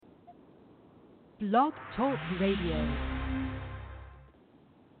Blog Talk Radio.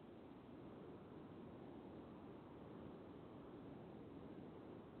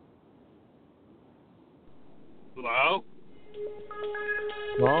 Hello?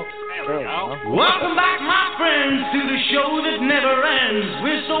 Well, there we go. Welcome back, my friends, to the show that never ends.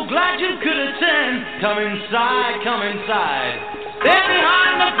 We're so glad you could attend. Come inside, come inside. There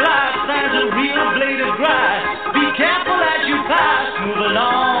behind the glass stands a real blade of grass. Be careful as you pass. Move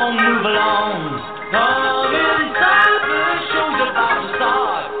along, move along. Come inside, the show's about to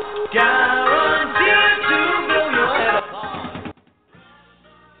start. Guaranteed to blow your head apart.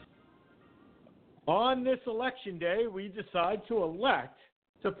 On this election day, we decide to elect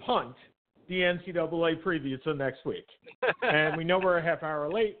to punt the NCAA preview till next week. And we know we're a half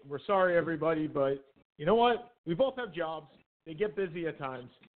hour late. We're sorry, everybody, but you know what? We both have jobs. They get busy at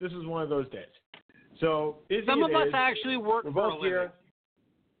times. This is one of those days. So busy Some of us is. actually work We're for a both living. here.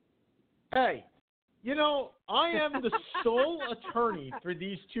 Hey, you know, I am the sole attorney for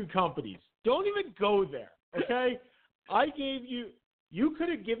these two companies. Don't even go there, okay? I gave you could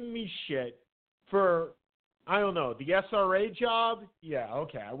have given me shit for, I don't know, the SRA job. Yeah,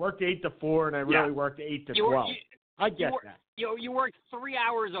 okay. I worked 8 to 4, and I really worked 8 to 12. I get that. You work 3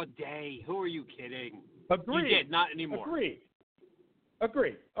 hours a day. Who are you kidding? Agreed. You did, not anymore. Agreed.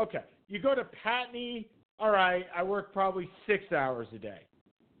 Okay. You go to Patney. All right. I work probably 6 hours a day.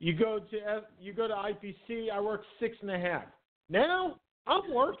 You go to IPC. I work 6.5. Now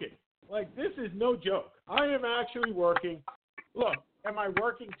I'm working. Like, this is no joke. I am actually working. Look, am I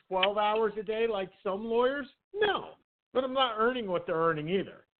working 12 hours a day like some lawyers? No. But I'm not earning what they're earning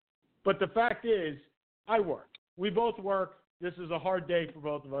either. But the fact is, I work. We both work. This is a hard day for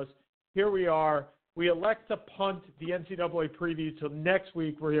both of us. Here we are. We elect to punt the NCAA preview till next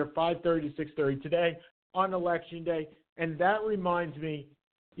week. We're here 5:30 to 6:30 today on Election Day. And that reminds me,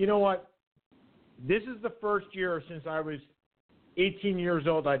 you know what? This is the first year since I was 18 years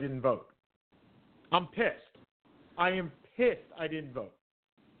old I didn't vote. I'm pissed. I am pissed I didn't vote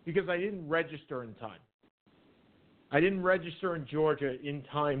because I didn't register in time. I didn't register in Georgia in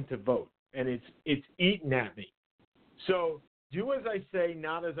time to vote, and it's eating at me. So do as I say,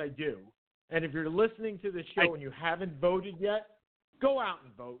 not as I do. And if you're listening to the show and you haven't voted yet, go out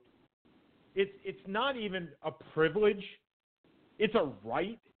and vote. It's not even a privilege. It's a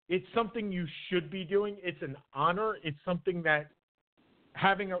right. It's something you should be doing. It's an honor. It's something that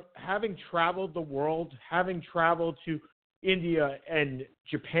having traveled the world, having traveled to India and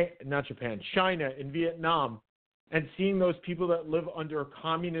China and Vietnam, and seeing those people that live under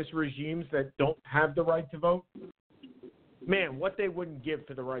communist regimes that don't have the right to vote, man, what they wouldn't give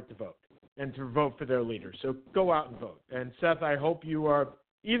for the right to vote and to vote for their leaders. So go out and vote. And Seth, I hope you are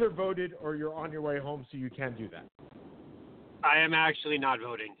either voted or you're on your way home so you can do that. I am actually not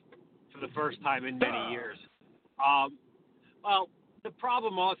voting for the first time in many years. Well, the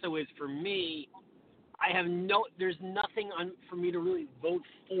problem also is for me, there's nothing for me to really vote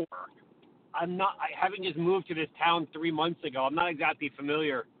for. Having just moved to this town 3 months ago, I'm not exactly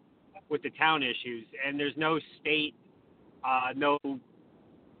familiar with the town issues, and there's no state,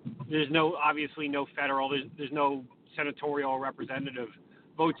 there's obviously no federal, there's no senatorial representative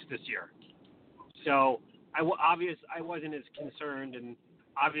votes this year. So I wasn't as concerned, and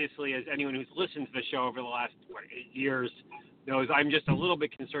obviously as anyone who's listened to the show over the last 8 years knows, I'm just a little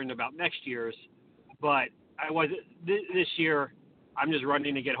bit concerned about next year's. But this year, I'm just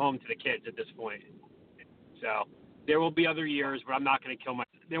running to get home to the kids at this point. So there will be other years, but I'm not going to kill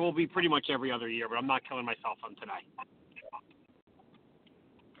there will be pretty much every other year, but I'm not killing myself on tonight.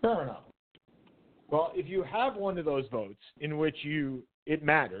 Fair enough. Well, if you have one of those votes in which it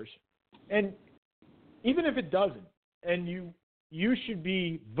matters, and even if it doesn't, and you should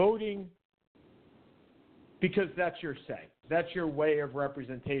be voting because that's your say. That's your way of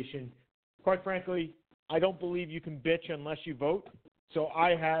representation. Quite frankly, I don't believe you can bitch unless you vote. So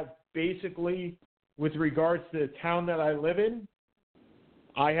I have basically, with regards to the town that I live in,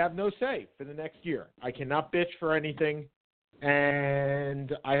 I have no say for the next year. I cannot bitch for anything,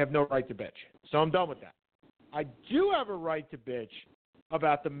 and I have no right to bitch. So I'm done with that. I do have a right to bitch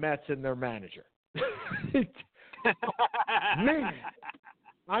about the Mets and their manager. Man,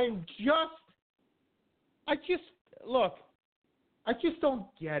 I just don't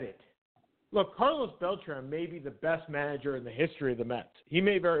get it. Look, Carlos Beltran may be the best manager in the history of the Mets. He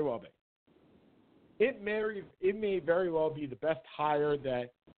may very well be. It may very well be the best hire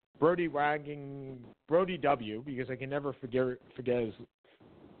that Brody W, because I can never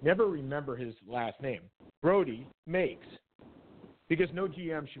never remember his last name, Brody makes. Because no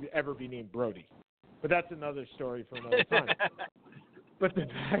GM should ever be named Brody. But that's another story for another time. But the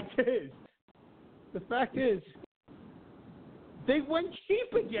fact is, the fact is, they went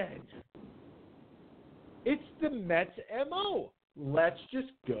cheap again. It's the Mets' MO. Let's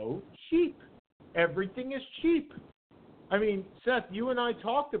just go cheap. Everything is cheap. I mean, Seth, you and I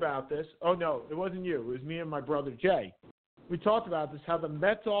talked about this. Oh, no, it wasn't you. It was me and my brother Jay. We talked about this, how the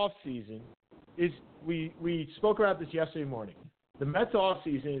Mets offseason is – we spoke about this yesterday morning. The Mets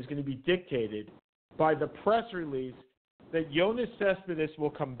offseason is going to be dictated by the press release that Yoenis Cespedes will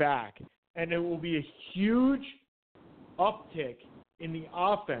come back, and it will be a huge uptick in the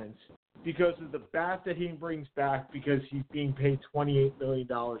offense because of the bat that he brings back because he's being paid $28 million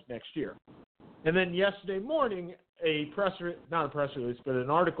next year. And then yesterday morning, not a press release, but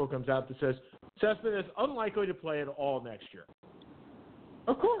an article comes out that says Cespedes is unlikely to play at all next year.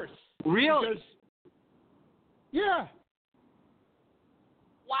 Of course. Really? Because, yeah.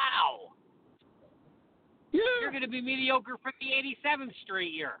 Wow. Yeah. You're going to be mediocre for the 87th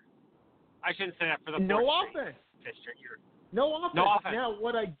straight year. I shouldn't say that for the no fourth offense. straight year. No offense. No offense. Now,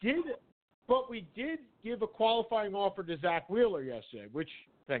 we did give a qualifying offer to Zach Wheeler yesterday, which,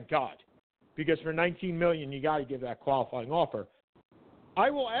 thank God, because for $19 million, you got to give that qualifying offer. I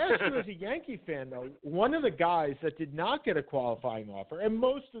will ask you as a Yankee fan, though, one of the guys that did not get a qualifying offer, and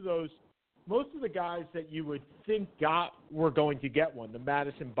most of the guys that you would think were going to get one, the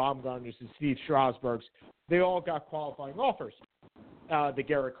Madison Bumgarners and Steve Strasburgs, they all got qualifying offers, the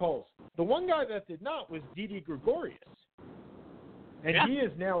Garrett Coles. The one guy that did not was Didi Gregorius. And he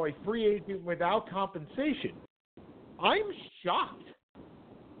is now a free agent without compensation. I'm shocked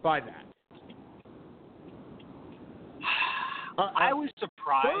by that. I was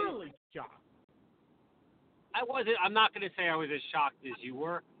surprised. Thoroughly shocked. I'm not going to say I was as shocked as you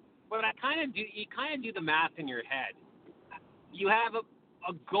were, but you kind of do the math in your head. You have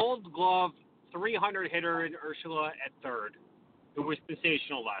a Gold Glove 300 hitter in Urshela at third, who was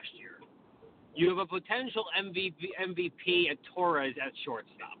sensational last year. You have a potential MVP at Torres at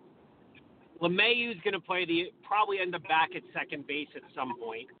shortstop. LeMahieu's going to probably end up back at second base at some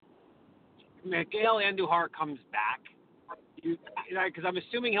point. Miguel Andujar comes back. Because I'm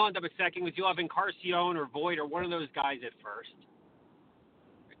assuming he'll end up at second, because you'll have Encarnacion or Voit or one of those guys at first.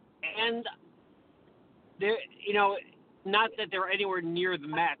 And not that they're anywhere near the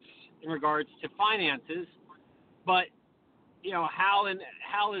Mets in regards to finances, but Hal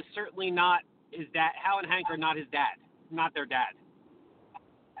is certainly not his dad. Hal and Hank are not his dad, not their dad.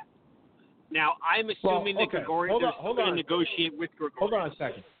 Now I'm assuming that Gregorius is going to negotiate with Gregorius. Hold on a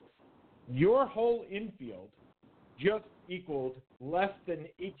second. Your whole infield just equaled less than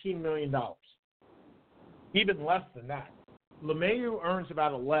 $18 million. Even less than that. LeMahieu earns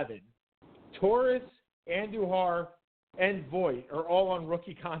about 11. Torres, Andujar, and Voit are all on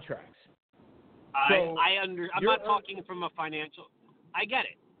rookie contracts. So I'm not talking from a financial. I get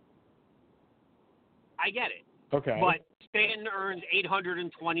it. Okay. But Stanton earns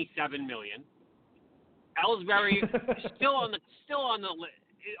 $827 million. Ellsbury still on the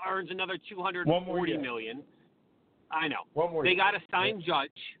earns another $240 million. I know. One more they year. got to sign Judge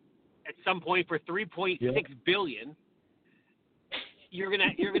at some point for $3.6 billion. You're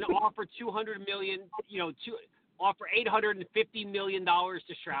gonna offer $200 million. Offer $850 million to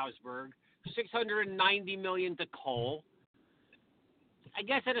Strasburg, $690 million to Cole. I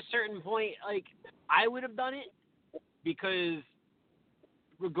guess at a certain point, I would have done it because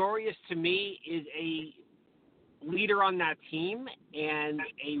Gregorius to me is a leader on that team and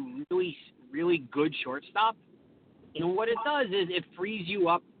a really, really good shortstop. And what it does is it frees you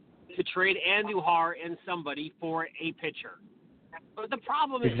up to trade Andujar and somebody for a pitcher. But the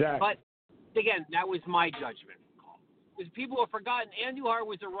problem is, but again, that was my judgment call. Because people have forgotten Andujar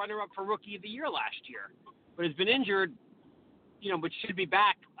was a runner-up for Rookie of the Year last year, but has been injured, but should be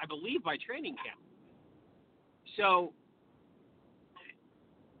back, I believe, by training camp. So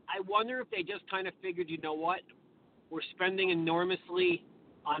I wonder if they just kind of figured, you know what, we're spending enormously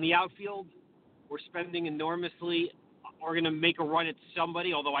on the outfield. We're spending enormously. We're going to make a run at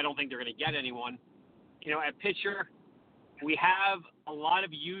somebody, although I don't think they're going to get anyone. At pitcher, we have a lot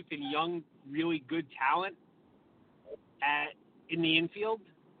of youth and young, really good talent in the infield.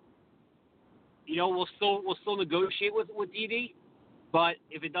 We'll still negotiate with Didi, but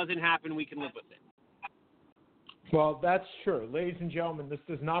if it doesn't happen, we can live with it. Well, that's true. Ladies and gentlemen, this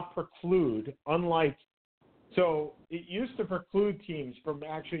does not preclude, so it used to preclude teams from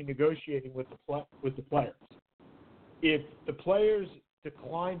actually negotiating with the players. If the players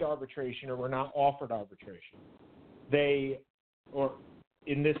declined arbitration or were not offered arbitration, that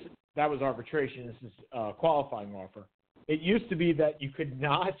was arbitration, this is a qualifying offer. It used to be that you could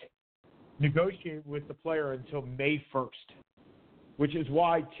not negotiate with the player until May 1st, which is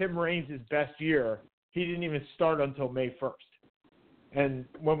why Tim Raines' best year, he didn't even start until May 1st. And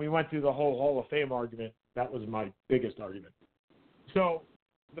when we went through the whole Hall of Fame argument, that was my biggest argument. So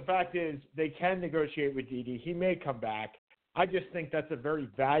the fact is they can negotiate with Didi. He may come back. I just think that's a very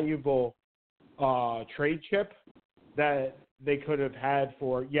valuable trade chip that they could have had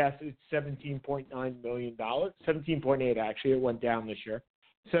for, yes, it's $17.9 million. 17.8 actually. It went down this year.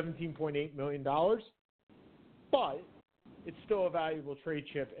 $17.8 million. But it's still a valuable trade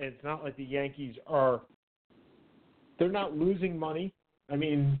chip, and it's not like the Yankees they're not losing money. I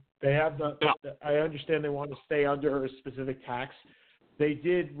mean, they have I understand they want to stay under a specific tax. They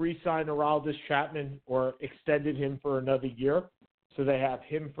did re-sign Aroldis Chapman or extended him for another year, so they have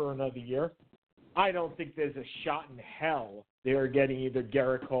him for another year. I don't think there's a shot in hell they're getting either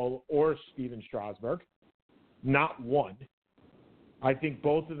Gerrit Cole or Steven Strasburg. Not one. I think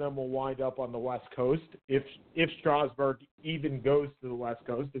both of them will wind up on the West Coast. If Strasburg even goes to the West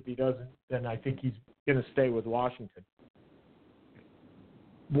Coast, if he doesn't, then I think he's going to stay with Washington.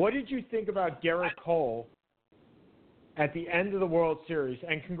 What did you think about Gerrit Cole at the end of the World Series?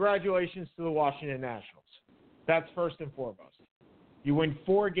 And congratulations to the Washington Nationals. That's first and foremost. You win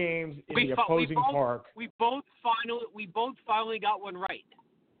 4 games in the opposing park. We both finally got one right.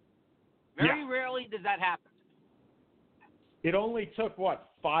 Very rarely does that happen. It only took,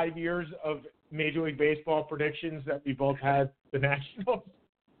 5 years of Major League Baseball predictions that we both had the Nationals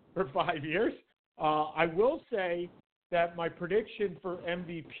for 5 years. I will say that my prediction for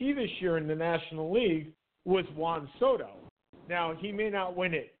MVP this year in the National League was Juan Soto. Now, he may not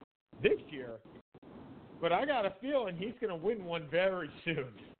win it this year, but I got a feeling he's going to win one very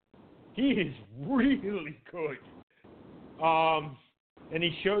soon. He is really good. And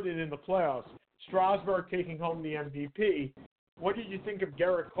he showed it in the playoffs. Strasburg taking home the MVP. What did you think of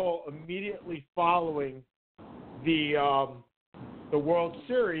Gerrit Cole immediately following the World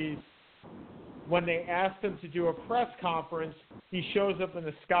Series? When they asked him to do a press conference, he shows up in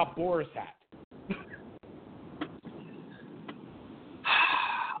a Scott Boras hat.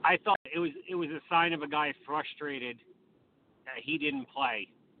 I thought it was a sign of a guy frustrated that he didn't play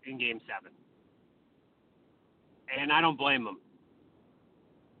in Game 7. And I don't blame him.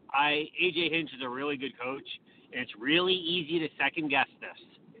 A.J. Hinch is a really good coach, and it's really easy to second-guess this.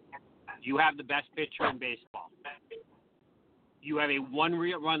 You have the best pitcher in baseball. You have a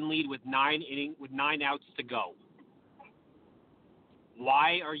 1-run lead with 9 outs to go.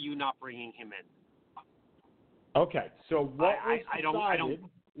 Why are you not bringing him in? Okay, so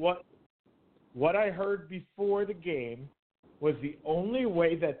what I heard before the game was the only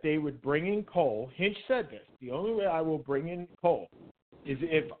way that they would bring in Cole. Hinch said this: the only way I will bring in Cole is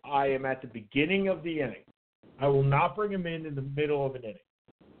if I am at the beginning of the inning. I will not bring him in the middle of an inning.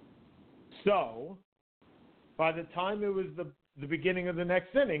 So, by the time it was the beginning of the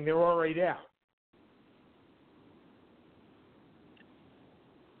next inning, they were already down.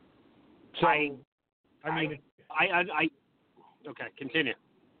 So, okay, continue.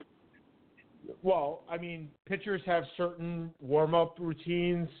 Well, I mean, pitchers have certain warm-up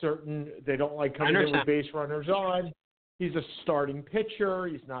routines, they don't like coming in with base runners on. He's a starting pitcher.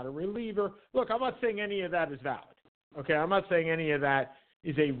 He's not a reliever. Look, I'm not saying any of that is valid. Okay, I'm not saying any of that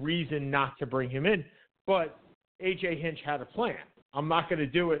is a reason not to bring him in. But A.J. Hinch had a plan. I'm not going to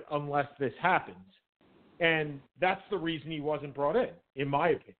do it unless this happens. And that's the reason he wasn't brought in my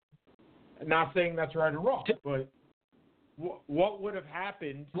opinion. I'm not saying that's right or wrong, but what would have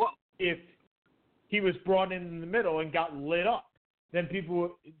happened if he was brought in the middle and got lit up? Then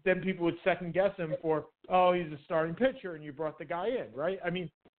people would second guess him for, oh, he's a starting pitcher and you brought the guy in, right? I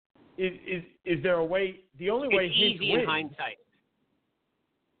mean, is there a way? The only way Hinch wins. Easy in hindsight.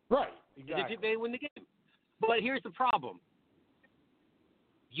 Right. Exactly. They win the game. But here's the problem.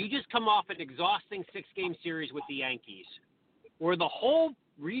 You just come off an exhausting 6-game series with the Yankees, where the whole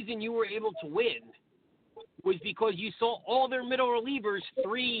reason you were able to win was because you saw all their middle relievers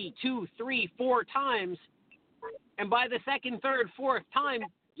 3, 2, 3, 4 times, and by the second, third, fourth time,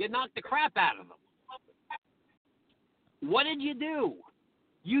 you knocked the crap out of them. What did you do?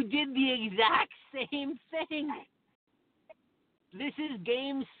 You did the exact same thing. This is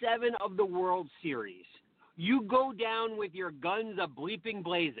Game 7 of the World Series. You go down with your guns a-bleeping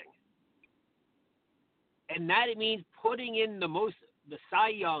blazing. And that means putting in the Cy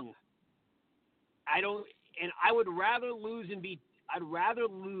Young. I would rather lose and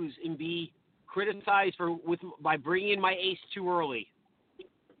be criticized by bringing in my ace too early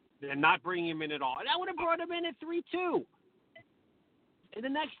than not bringing him in at all. And I would have brought him in at 3-2 in the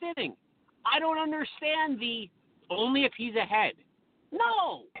next inning. I don't understand only if he's ahead.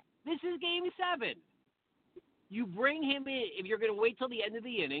 No, this is Game 7. You bring him in. If you're going to wait till the end of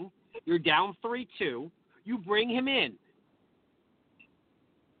the inning, you're down 3-2. You bring him in.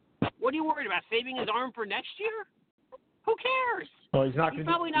 What are you worried about? Saving his arm for next year? Who cares? Well, he's not going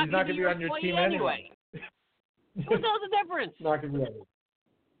to be on your team anyway. What the hell's the difference? Not going to be on.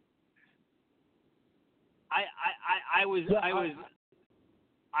 I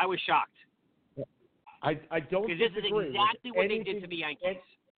was shocked. I don't disagree. Because this is exactly what they did to the Yankees.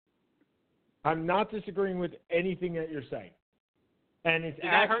 I'm not disagreeing with anything that you're saying, and it's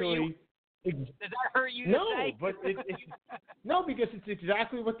actually. Does that hurt you? No, to say? but no, because it's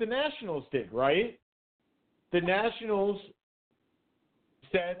exactly what the Nationals did, right? The Nationals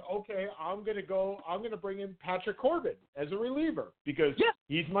said, "Okay, I'm going to bring in Patrick Corbin as a reliever because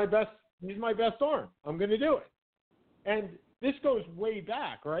he's my best arm. I'm going to do it." And this goes way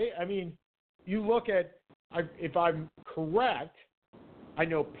back, right? I mean, you look at, if I'm correct, I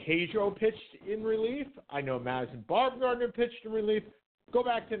know Pedro pitched in relief. I know Madison Bumgarner pitched in relief. Go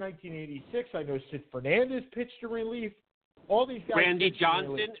back to 1986. I know Seth Fernandez pitched in relief. All these guys. Randy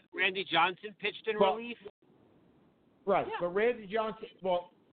Johnson pitched in relief. Right, yeah. But Randy Johnson.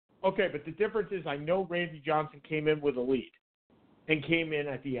 Well, okay, but the difference is I know Randy Johnson came in with a lead, and came in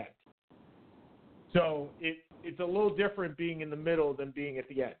at the end. So it's a little different being in the middle than being at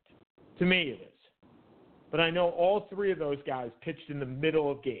the end. To me, it is. But I know all three of those guys pitched in the middle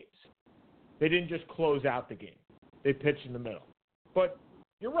of games. They didn't just close out the game. They pitched in the middle. But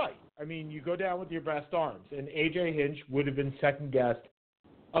you're right. I mean, you go down with your best arms, and A.J. Hinch would have been second-guessed.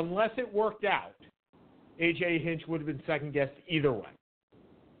 Unless it worked out, A.J. Hinch would have been second-guessed either way.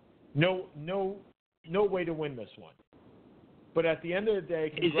 No way to win this one. But at the end of the day,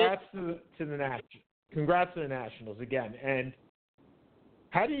 congrats to the Nationals. Congrats to the Nationals again. And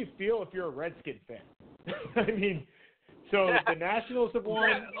how do you feel if you're a Redskin fan? I mean, so the Nationals have won,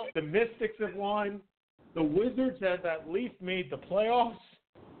 the Mystics have won, the Wizards have at least made the playoffs,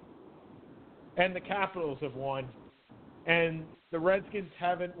 and the Capitals have won, and the Redskins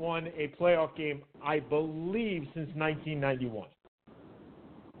haven't won a playoff game, I believe, since 1991.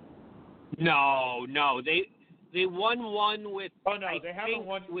 No, they won one with. Oh no, they haven't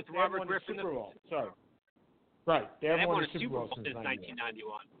won with Robert Griffin. Super Bowl. Sorry. Right, they haven't won a Super Bowl since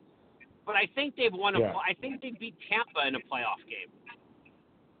 1991. But I think they've won I think they beat Tampa in a playoff game.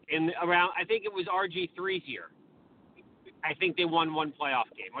 I think it was RG3's year. I think they won one playoff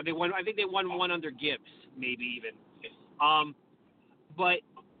game, or I think they won one under Gibbs, maybe even. But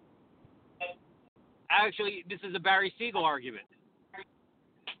actually, this is a Barry Siegel argument,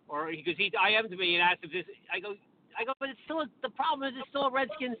 or because he IM'd me and asked if this. I go, but it's still the problem is it's still a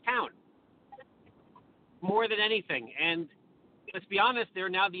Redskins town, more than anything. And let's be honest, they're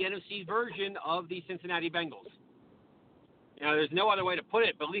now the NFC version of the Cincinnati Bengals. You know, there's no other way to put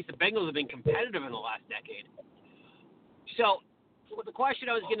it, but at least the Bengals have been competitive in the last decade. So, the question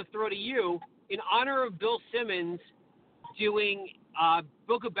I was going to throw to you, in honor of Bill Simmons doing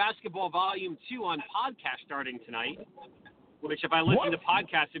Book of Basketball Volume 2 on podcast starting tonight, which if I listen to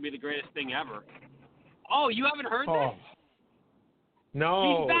podcasts would be the greatest thing ever. Oh, you haven't heard this?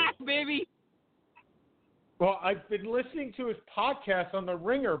 No. He's back, baby. Well, I've been listening to his podcast on the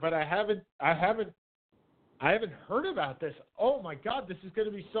Ringer, but I haven't heard about this. Oh my God, this is going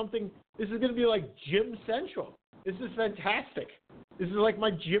to be something. This is going to be like Gym Central. This is fantastic. This is like my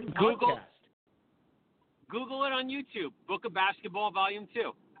gym podcast. Google it on YouTube. Book of Basketball Volume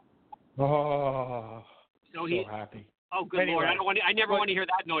 2. Oh, so happy. Oh, good Lord! I never want to hear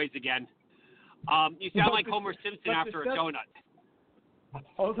that noise again. You sound like Homer Simpson after a donut.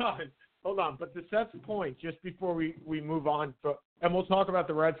 Hold on. But to Seth's point, just before we move on, and we'll talk about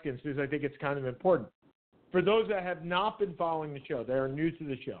the Redskins because I think it's kind of important. For those that have not been following the show, they are new to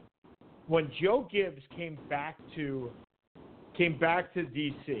the show. When Joe Gibbs came back to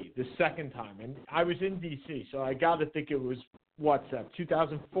D.C. the second time, and I was in D.C., so I got to think it was,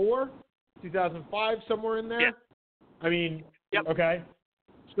 2004, 2005, somewhere in there? Yeah. I mean, yep. Okay.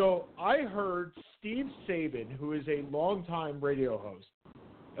 So I heard Steve Saban, who is a longtime radio host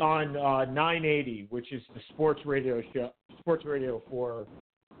on 980, which is the sports radio for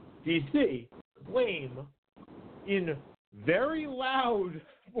D.C., claim in very loud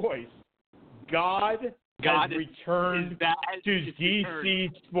voice, God has returned to D.C.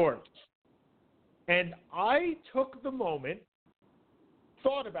 sports. And I took the moment,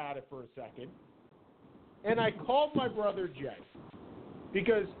 thought about it for a second, and I called my brother Jay.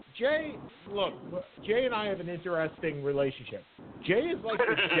 Because Jay and I have an interesting relationship. Jay is like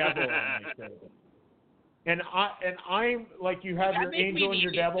the devil on my shoulder. And I'm like, you have your angel and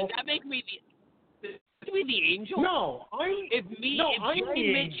your devil. Does that make me the angel? No, If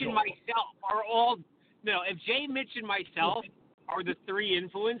Jay Mitch and myself are all No, if Jay, Mitch, and myself are the three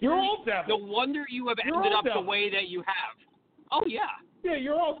influencers, you're all devils. no wonder you have ended up the way that you have. Oh, yeah. Yeah,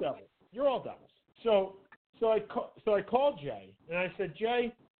 you're all devils. You're all devils. So I called Jay, and I said,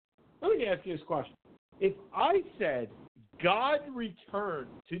 Jay, let me ask you this question. If I said God returned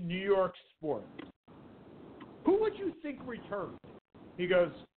to New York sports, who would you think returned? He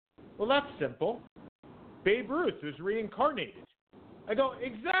goes, well, that's simple. Babe Ruth was reincarnated. I go,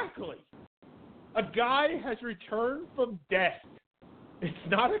 exactly. A guy has returned from death. It's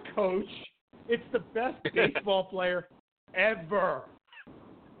not a coach. It's the best baseball player ever.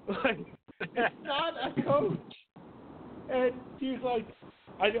 Like, it's not a coach. And he's like,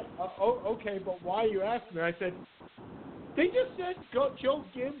 okay, but why you asked me? I said, they just said Joe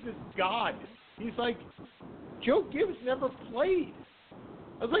Gibbs is God. He's like, Joe Gibbs never played.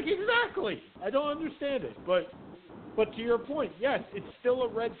 I was like, exactly. I don't understand it. But to your point, yes, it's still a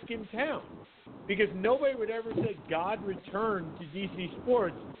Redskin town. Because nobody would ever say God returned to DC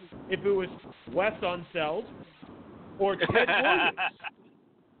Sports if it was Wes Unseld or Ted Williams.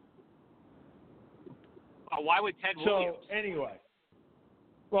 Why would Ted Williams? So, anyway.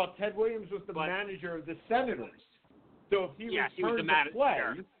 Well, Ted Williams was the manager of the Senators. So if he returned to play,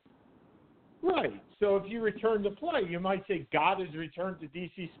 right. So if you return to play, you might say God has returned to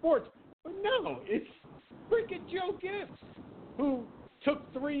DC Sports. But no, it's freaking Joe Gibbs, who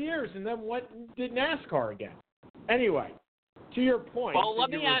took 3 years and then went and did NASCAR again. Anyway, to your point. Well, let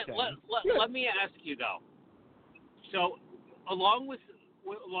me ask you though. So, along with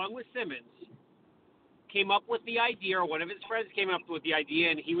Simmons, came up with the idea, or one of his friends came up with the idea,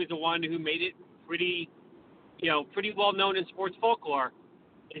 and he was the one who made it pretty well known in sports folklore.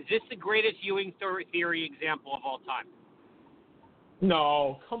 Is this the greatest Ewing theory example of all time?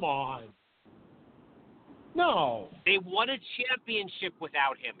 No, come on. No. They won a championship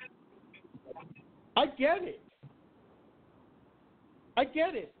without him. I get it,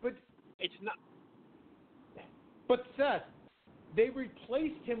 but it's not. But Seth, they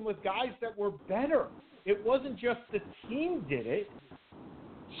replaced him with guys that were better. It wasn't just the team did it.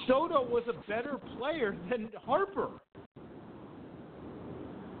 Soto was a better player than Harper.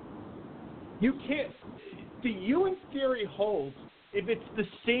 You can't. The Ewing theory holds if it's the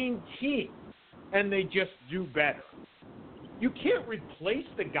same team and they just do better. You can't replace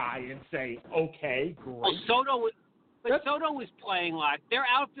the guy and say, okay, great. Well, Soto was playing their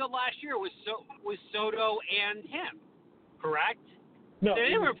outfield last year was Soto and him, correct? No, they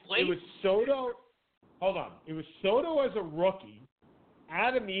didn't replace. It was Soto. Hold on. It was Soto as a rookie,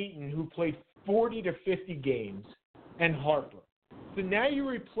 Adam Eaton, who played 40 to 50 games, and Harper. So now you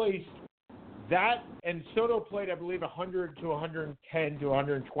replaced that, and Soto played, I believe, 100 to 110 to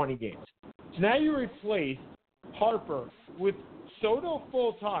 120 games. So now you replace Harper with Soto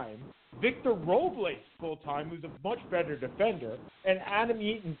full-time, Victor Robles full-time, who's a much better defender, and Adam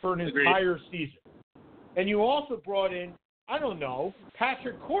Eaton for an entire season. And you also brought in, I don't know,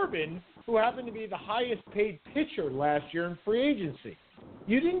 Patrick Corbin, who happened to be the highest-paid pitcher last year in free agency.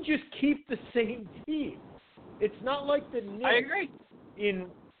 You didn't just keep the same team. It's not like the Knicks I agree. in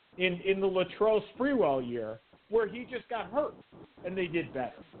the Latrell Sprewell year where he just got hurt and they did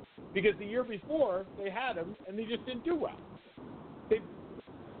better. Because the year before, they had him and they just didn't do well.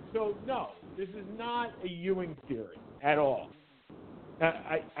 So, no, this is not a Ewing theory at all.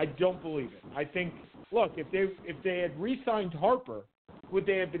 I don't believe it. I think, look, if they had re-signed Harper, would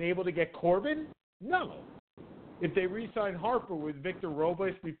they have been able to get Corbin? No. If they re-signed Harper, would Victor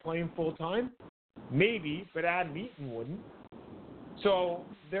Robles be playing full-time? Maybe, but Adam Eaton wouldn't. So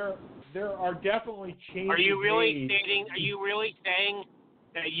there are definitely changes. Are you really saying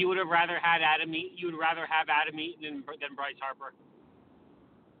that you would have rather had Adam Eaton? You would rather have Adam Eaton than Bryce Harper?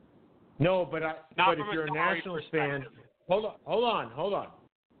 No, but if you're a Nationals fan, hold on.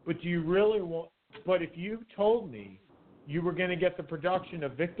 But do you really want? But if you told me you were going to get the production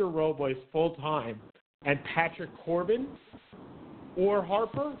of Victor Robles full time and Patrick Corbin or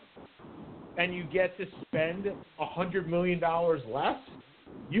Harper, and you get to spend $100 million less,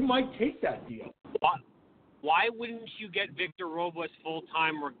 you might take that deal. Why wouldn't you get Victor Robles full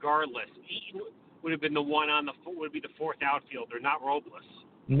time regardless? Eaton would have been the one would be the fourth outfielder, not Robles.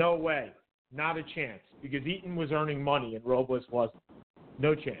 No way, not a chance, because Eaton was earning money and Robles wasn't.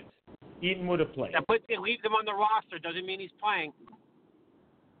 No chance. Eaton would have played. It leaves him on the roster. Doesn't mean he's playing.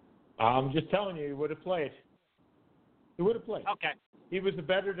 I'm just telling you, he would have played. He would have played. Okay. He was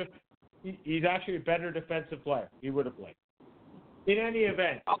he's actually a better defensive player. He would have played. In any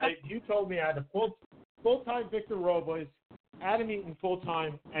event, okay. You told me I had a full-time Victor Robles, Adam Eaton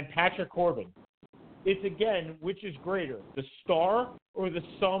full-time, and Patrick Corbin. It's, again, which is greater, the star or the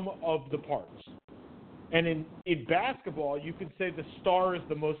sum of the parts? And in basketball, you could say the star is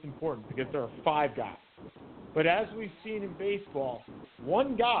the most important because there are 5 guys. But as we've seen in baseball,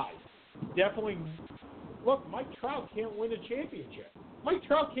 one guy definitely – look, Mike Trout can't win a championship. Mike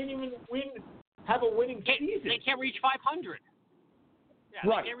Trout can't even have a winning season. They can't reach 500. Yeah,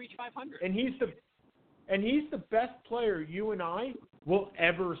 right. They can't reach 500. And he's the best player you and I will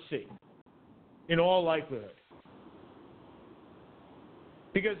ever see, in all likelihood.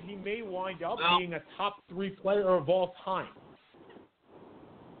 Because he may wind up being a top 3 player of all time.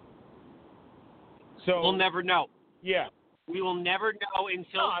 So we'll never know. Yeah. We will never know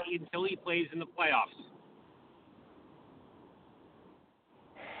until he plays in the playoffs.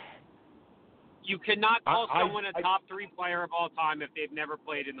 You cannot call someone a top 3 player of all time if they've never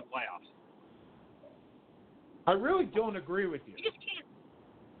played in the playoffs. I really don't agree with you. You just can't.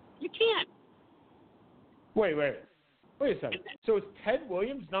 You can't. Wait a second. So is Ted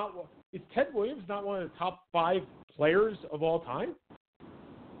Williams not one of the top 5 players of all time?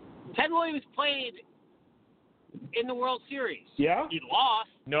 Ted Williams played in the World Series. Yeah. He lost.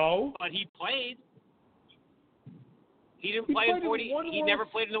 No. But he played. He didn't play in 40. He never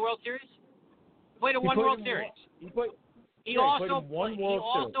played in the World Series. He played in one World Series. He also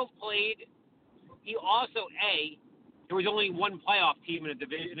played. There was only one playoff team in a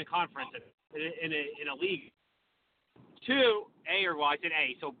division, in a conference, in a league. 2, A, or well, I said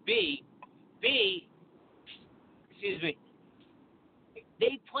A. So B, excuse me.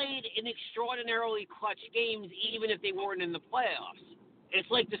 They played in extraordinarily clutch games, even if they weren't in the playoffs. It's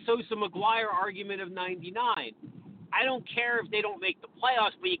like the Sosa McGuire argument of '99. I don't care if they don't make the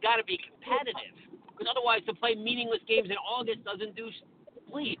playoffs, but you got to be competitive, because otherwise, to play meaningless games in August doesn't do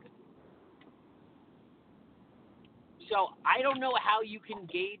sleep. So I don't know how you can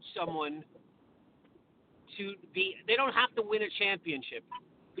gauge someone to be. They don't have to win a championship,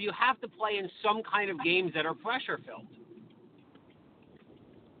 but you have to play in some kind of games that are pressure filled.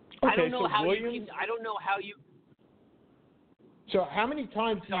 Okay, I don't know how Williams, you. I don't know how you. So how many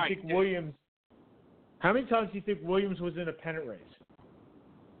times do you think Williams? How many times do you think Williams was in a pennant race?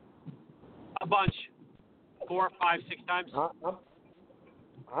 A bunch. 4, 5, 6 times.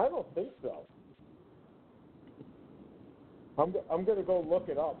 I don't think so. I'm going to go look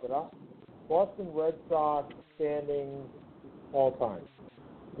it up, but Boston Red Sox standings all time.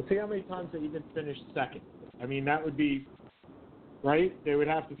 Let's see how many times they even finished second. I mean, that would be, right? They would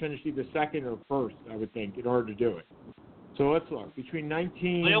have to finish either second or first, I would think, in order to do it. So let's look. Between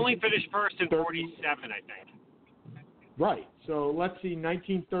 19... They only finished first in 47, I think. Right. So let's see,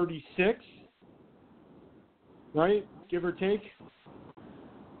 1936, right? Give or take.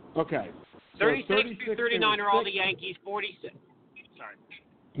 Okay. 36 through 39 are all the Yankees. 46. Sorry.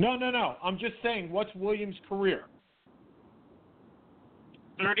 No. I'm just saying, what's Williams' career?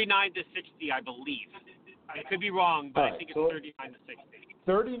 39 to 60, I believe. I could be wrong, but I think it's 39 to 60.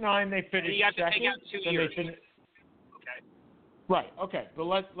 39, they finished second. You have to take out 2 years. Okay. Right. Okay. But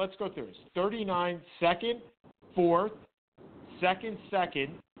let's go through this. 39 second, fourth, second,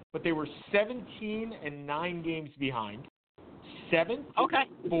 but they were 17 and 9 games behind. 7th, okay.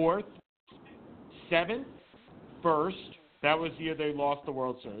 4th, 7th, 1st. That was the year they lost the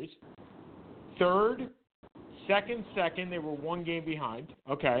World Series. 3rd, 2nd, they were 1 game behind.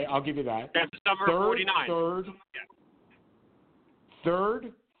 Okay, I'll give you that. That's the summer of 49.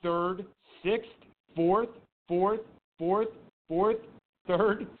 3rd, 6th, 4th, 3rd,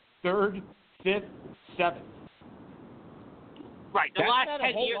 5th, 7th. Right, the last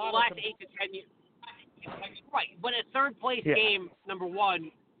 10 years, the last 8 to 10 years. Right, but a third place game, number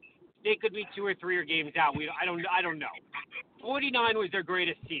 1, they could be 2 or 3 games out. I don't know. 49 was their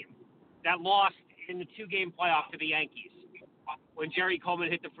greatest team that lost in the 2-game playoff to the Yankees when Jerry Coleman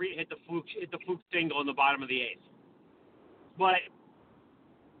hit the fluke single in the bottom of the 8th. But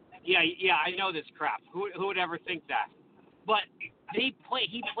yeah, I know this crap. Who would ever think that? But he played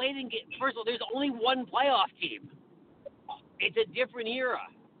in. First of all, there's only one playoff team. It's a different era.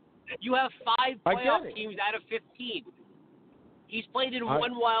 You have 5 playoff teams out of 15. He's played in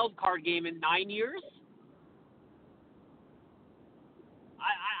 1 wild card game in 9 years.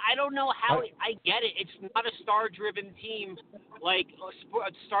 I don't know how. I get it. It's not a star-driven team like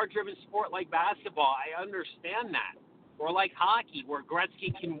a star-driven sport like basketball. I understand that. Or like hockey, where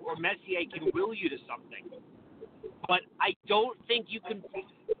Gretzky or Messier can will you to something. But I don't think you can.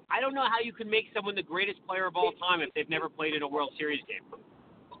 I don't know how you can make someone the greatest player of all time if they've never played in a World Series game.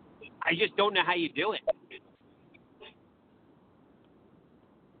 I just don't know how you do it.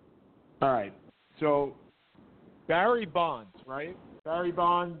 All right. So Barry Bonds, right? Barry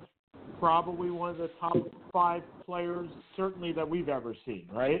Bonds, probably one of the top 5 players, certainly that we've ever seen,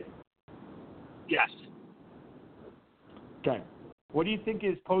 right? Yes. Okay. What do you think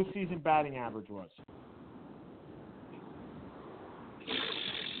his postseason batting average was?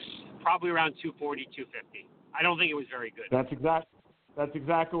 Probably around 240, 250. I don't think it was very good. That's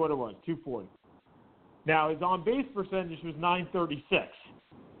exactly what it was, 240. Now, his on-base percentage was 936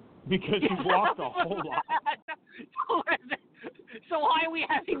 because he walked a whole lot. So why are we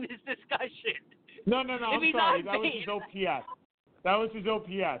having this discussion? No, I'm sorry. That was his OPS. That was his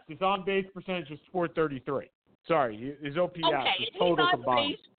OPS. His on-base percentage was 433. Sorry, his OPS was total combined. Okay, he's on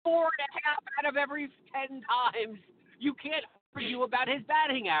base 4.5 out of every 10 times. You can't argue about his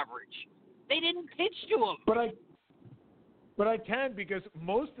batting average. They didn't pitch to him. But I can, because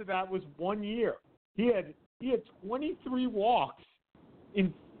most of that was 1 year. He had 23 walks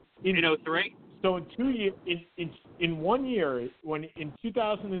in 03. So in 2 years, in 1 year, when in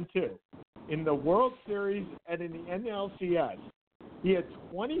 2002, in the World Series and in the NLCS, he had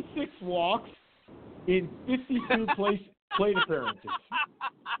 26 walks in 52 plate appearances.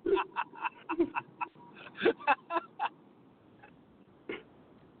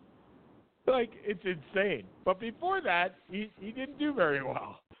 Like, it's insane. But before that, he didn't do very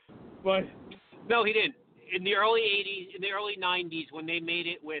well. But no, he didn't. In the early 80s, in the early 90s, when they made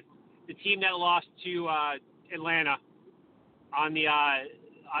it with the team that lost to Atlanta on the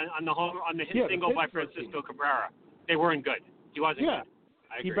single by Francisco Cabrera, they weren't good. He wasn't good.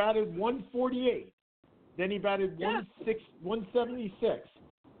 I agree. He batted 148. Then he batted 176.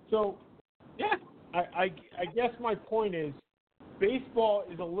 So, I guess my point is, baseball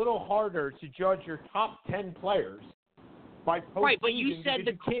is a little harder to judge your top 10 players by postseason. Right, but you said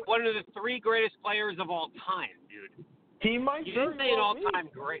one of the 3 greatest players of all time, dude. He might. You didn't say an all-time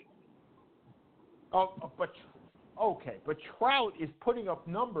great. But Trout is putting up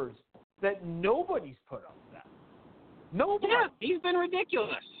numbers that nobody's put up. Nobody. Yeah, he's been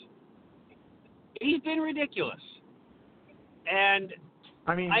ridiculous. And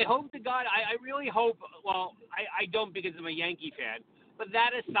I mean, I hope to God, I really hope, well, I don't because I'm a Yankee fan, but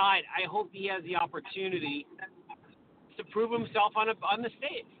that aside, I hope he has the opportunity to prove himself on the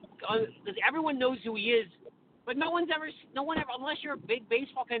stage. Because everyone knows who he is, but no one ever, unless you're a big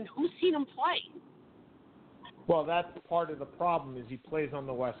baseball fan, who's seen him play? Well, that's part of the problem is he plays on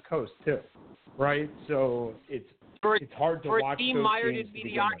the West Coast too, right? So it's hard to watch. For a team mired in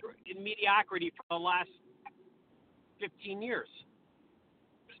mediocrity for the last 15 years.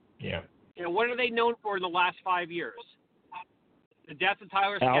 Yeah. You know, what are they known for in the last 5 years? The death of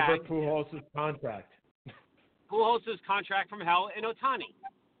Tyler Skaggs. Albert Pujols' contract. Pujols' contract from hell, and Ohtani.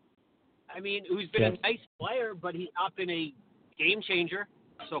 I mean, who's been a nice player, but he's not been a game changer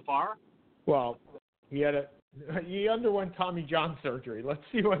so far. Well, he underwent Tommy John surgery. Let's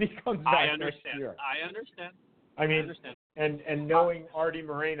see when he comes back next year. I understand. I mean, and knowing Artie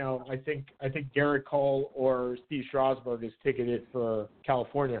Moreno, I think Garrett Cole or Steve Strasburg is ticketed for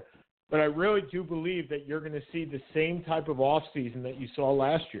California. But I really do believe that you're going to see the same type of offseason that you saw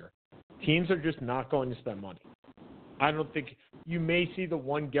last year. Teams are just not going to spend money. I don't think you may see the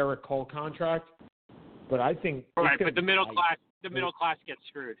one Garrett Cole contract, but I think but the middle class gets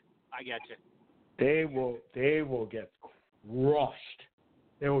screwed. I get you. They will get crushed.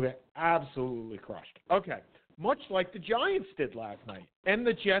 They will get absolutely crushed. Okay. Much like the Giants did last night and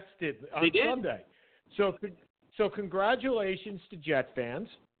the Jets did on Sunday. So congratulations to Jet fans,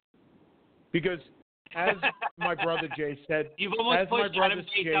 because as my brother Jay said, you've almost pushed Adam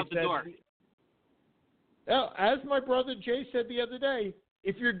Gase out the door. As my brother Jay said the other day,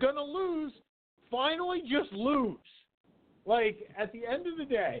 if you're going to lose, finally just lose. Like, at the end of the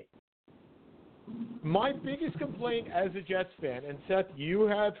day, my biggest complaint as a Jets fan, and Seth, you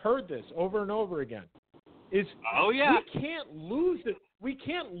have heard this over and over again, is we can't lose it. We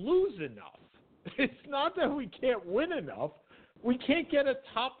can't lose enough. It's not that we can't win enough. We can't get a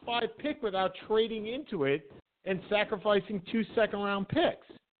top 5 pick without trading into it and sacrificing 2 second-round picks.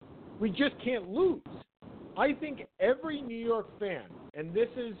 We just can't lose. I think every New York fan, and this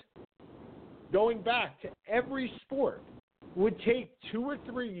is going back to every sport, would take 2 or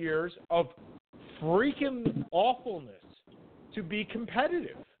 3 years of freaking awfulness to be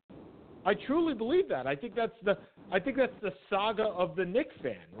competitive. I truly believe that. I think that's the saga of the Knicks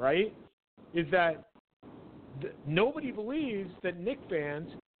fan, right? Is that nobody believes that Knicks fans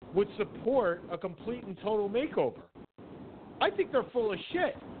would support a complete and total makeover. I think they're full of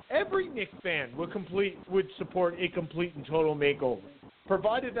shit. Every Knicks fan would support a complete and total makeover,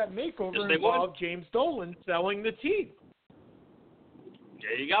 provided that makeover involved James Dolan selling the team.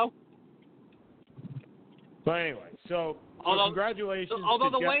 There you go. But anyway, congratulations. Although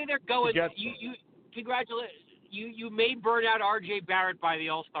the way they're going, you may burn out R.J. Barrett by the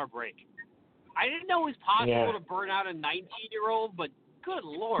All-Star break. I didn't know it was possible to burn out a 19-year-old, but good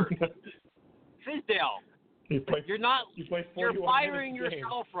Lord. Fizdale, you're firing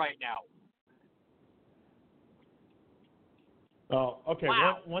yourself right now. Oh, okay.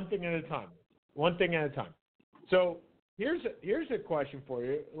 Wow. One thing at a time. One thing at a time. So here's a question for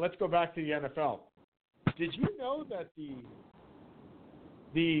you. Let's go back to the NFL. Did you know that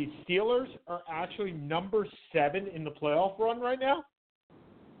the Steelers are actually number 7 in the playoff run right now?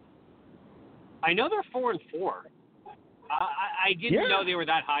 I know they're 4-4. I didn't know they were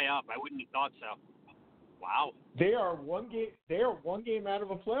that high up. I wouldn't have thought so. Wow. They are one game out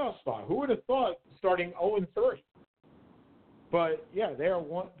of a playoff spot. Who would have thought starting 0-3? But yeah, they are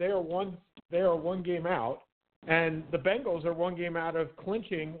one game out, and the Bengals are one game out of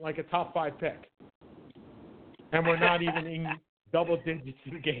clinching like a top 5 pick. And we're not even in double digits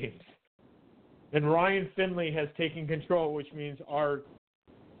in games. And Ryan Finley has taken control, which means our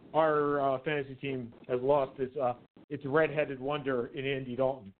fantasy team has lost its redheaded wonder in Andy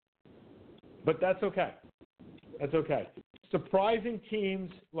Dalton. But that's okay. That's okay. Surprising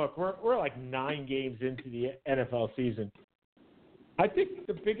teams. Look, we're like 9 games into the NFL season. I think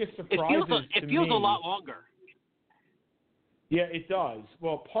the biggest surprise it feels a lot longer. Yeah, it does.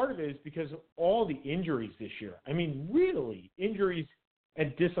 Well, part of it is because of all the injuries this year. I mean, really, injuries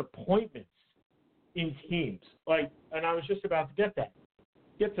and disappointments in teams. And I was just about to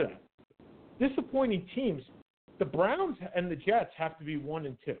get to that. Disappointing teams. The Browns and the Jets have to be 1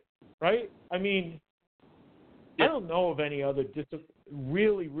 and 2, right? I mean, I don't know of any other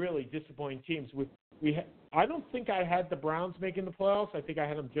really, really disappointing teams. I don't think I had the Browns making the playoffs. I think I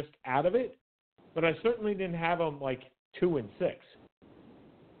had them just out of it, but I certainly didn't have them 2 and 6.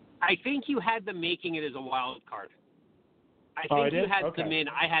 I think you had them making it as a wild card. I think you had them in.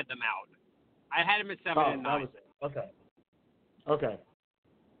 I had them out. I had them at 7 and 9. Okay.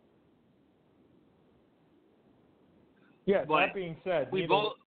 Yeah. But that being said,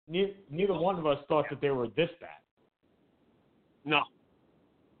 neither one of us thought that they were this bad. No.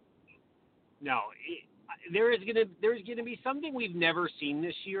 There's gonna be something we've never seen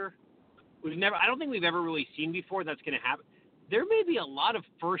this year. I don't think we've ever really seen before that's gonna happen. There may be a lot of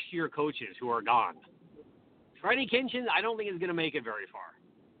first-year coaches who are gone. Freddie Kitchens, I don't think is gonna make it very far.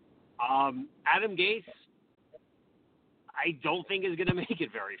 Adam Gase, I don't think is gonna make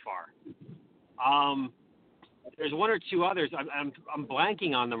it very far. There's 1 or 2 others. I'm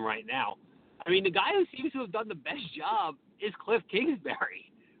blanking on them right now. I mean, the guy who seems to have done the best job is Cliff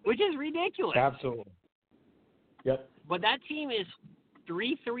Kingsbury, which is ridiculous. Absolutely. Yep. But that team is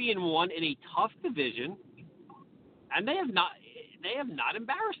 3-1 in a tough division, and they have not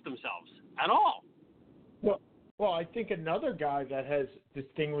embarrassed themselves at all. Well, I think another guy that has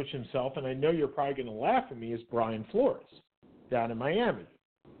distinguished himself, and I know you're probably going to laugh at me, is Brian Flores down in Miami.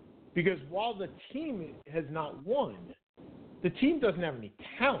 Because while the team has not won, the team doesn't have any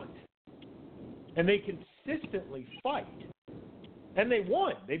talent, and they consistently fight. And they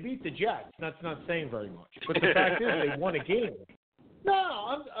won. They beat the Jets. That's not saying very much. But the fact is they won a game.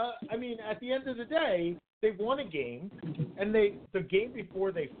 I mean, at the end of the day, they won a game. And the game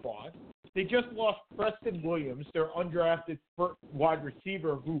before they fought, they just lost Preston Williams, their undrafted wide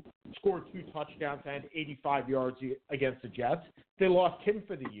receiver who scored 2 touchdowns and 85 yards against the Jets. They lost him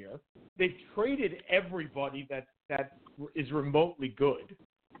for the year. They've traded everybody that is remotely good.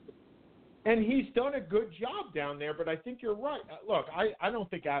 And he's done a good job down there, but I think you're right. Look, I don't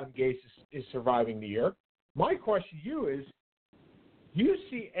think Adam Gase is surviving the year. My question to you is, do you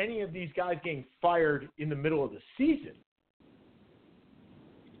see any of these guys getting fired in the middle of the season?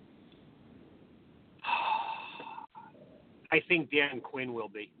 I think Dan Quinn will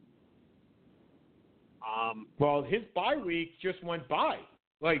be. Well, his bye week just went by.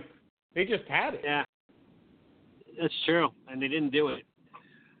 They just had it. Yeah, that's true, and they didn't do it.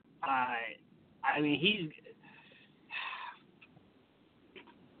 I mean,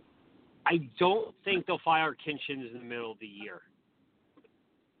 I don't think they'll fire Kitchens in the middle of the year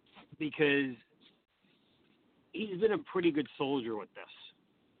because he's been a pretty good soldier with this.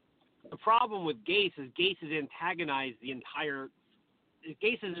 The problem with Gase is Gase has antagonized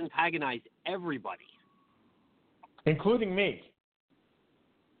everybody. Including me.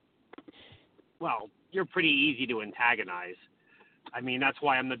 Well, you're pretty easy to antagonize. I mean, that's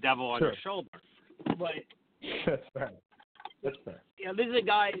why I'm the devil on your shoulder. But That's fair. Yeah, this is a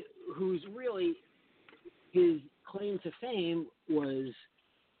guy who's really, his claim to fame was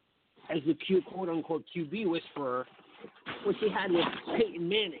as the quote-unquote QB whisperer, which he had with Peyton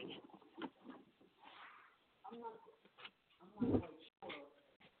Manning.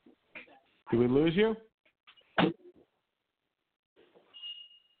 Did we lose you?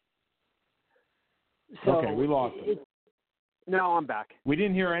 So okay, we lost him. No, I'm back. We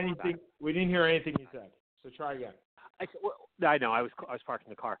didn't hear anything. We didn't hear anything you said. So try again. I know. I was parking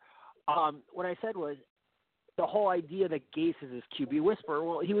the car. What I said was the whole idea that Gase is his QB whisperer.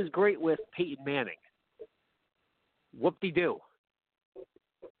 Well, he was great with Peyton Manning. Whoop-de-doo.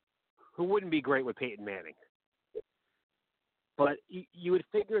 Who wouldn't be great with Peyton Manning? But you would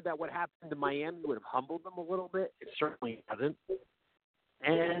figure that what happened to Miami would have humbled them a little bit. It certainly hasn't.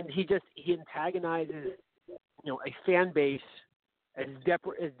 And he antagonizes, a fan base as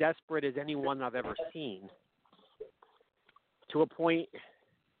desperate as anyone I've ever seen, to a point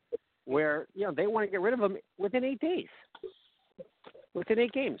where they want to get rid of him within 8 days, within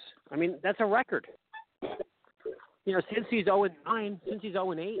 8 games. I mean, that's a record. Since he's 0-9, since he's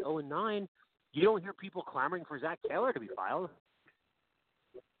 0-8, 0-9, you don't hear people clamoring for Zach Taylor to be fired.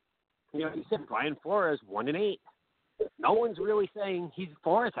 You said Brian Flores 1-8. No one's really saying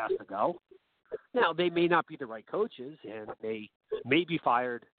Flores has to go. Now, they may not be the right coaches, and they may be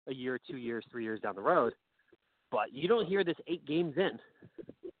fired a year, 2 years, 3 years down the road. But you don't hear this 8 games in.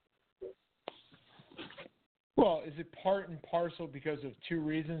 Well, is it part and parcel because of 2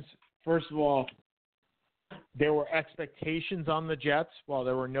 reasons? First of all, there were expectations on the Jets while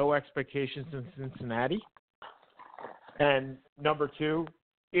there were no expectations in Cincinnati. And number 2,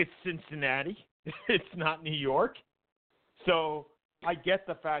 it's Cincinnati. It's not New York. So I get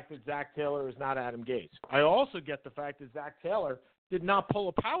the fact that Zach Taylor is not Adam Gase. I also get the fact that Zach Taylor did not pull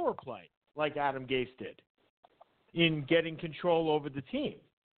a power play like Adam Gase did in getting control over the team.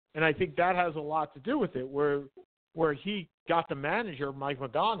 And I think that has a lot to do with it, where he got the manager, Mike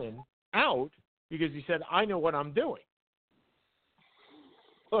McGowan, out because he said, I know what I'm doing.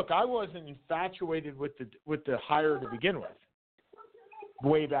 Look, I wasn't infatuated with the hire to begin with,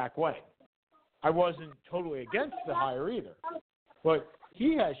 way back when. I wasn't totally against the hire either. But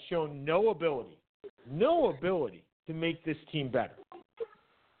he has shown no ability to make this team better.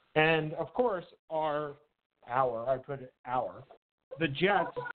 And, of course, the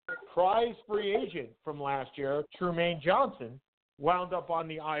Jets' prize free agent from last year, Trumaine Johnson, wound up on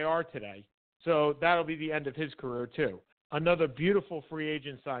the IR today. So that'll be the end of his career, too. Another beautiful free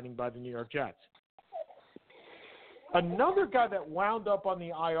agent signing by the New York Jets. Another guy that wound up on the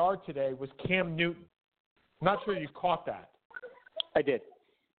IR today was Cam Newton. I'm not sure you caught that. I did.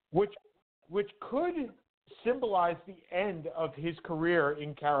 Which could symbolize the end of his career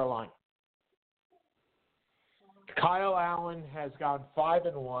in Carolina. Kyle Allen has gone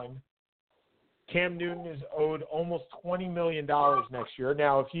 5-1. Cam Newton is owed almost $20 million next year.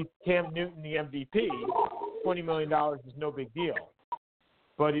 Now, if he's Cam Newton the MVP, $20 million is no big deal.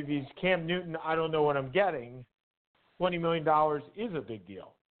 But if he's Cam Newton, I don't know what I'm getting, $20 million is a big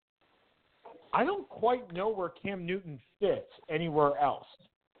deal. I don't quite know where Cam Newton fits anywhere else.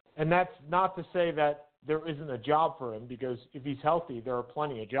 And that's not to say that there isn't a job for him, because if he's healthy, there are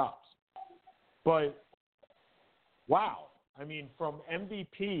plenty of jobs. But, wow. I mean, from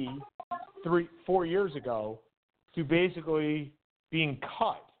MVP 4 years ago to basically being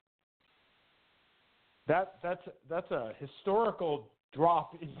cut, that's a historical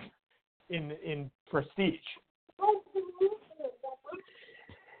drop in prestige.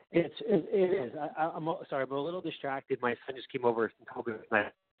 It is. I'm sorry, I'm a little distracted. My son just came over and told me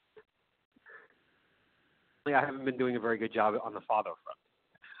that I haven't been doing a very good job on the father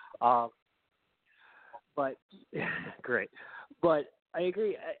front. But great. But I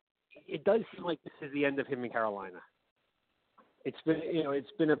agree. It does seem like this is the end of him in Carolina. It's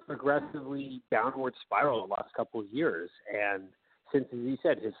been a progressively downward spiral the last couple of years, and since, as you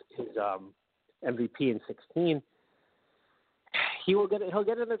said, his MVP in 2016. He'll get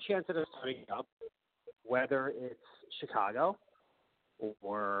another chance at a starting job, whether it's Chicago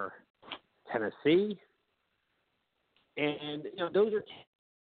or Tennessee, and those are, to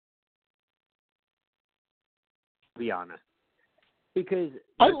be honest, because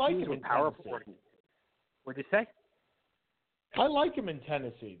I like him in powerful. Tennessee. What'd you say? I like him in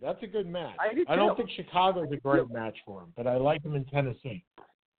Tennessee. That's a good match. I do too. I don't think Chicago's a great match for him, but I like him in Tennessee.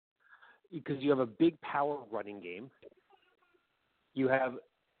 Because you have a big power running game. You have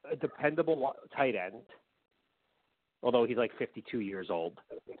a dependable tight end, although he's like 52 years old.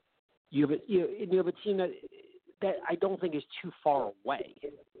 You have a team that I don't think is too far away.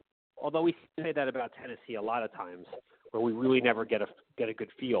 Although we say that about Tennessee a lot of times, where we really never get a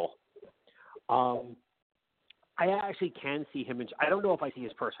good feel. I actually can see him I don't know if I see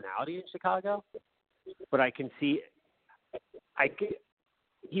his personality in Chicago, but I can see.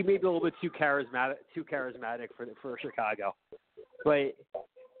 He may be a little bit too charismatic for Chicago, but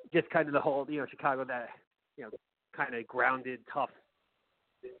just kind of the whole Chicago, that kind of grounded, tough,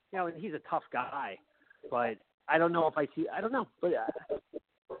 and he's a tough guy. But I don't know if I don't know. But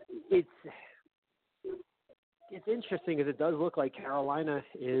it's interesting because it does look like Carolina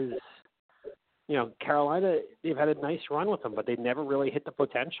is, Carolina, they've had a nice run with them, but they never really hit the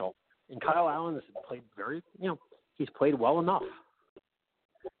potential. And Kyle Allen has played he's played well enough.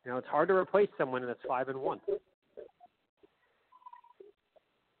 It's hard to replace someone that's 5-1.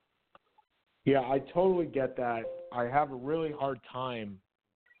 Yeah, I totally get that. I have a really hard time.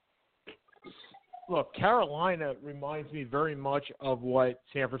 Look, Carolina reminds me very much of what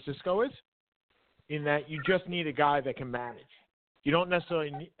San Francisco is, in that you just need a guy that can manage. You don't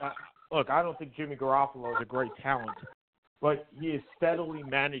necessarily need look, I don't think Jimmy Garoppolo is a great talent, but he is steadily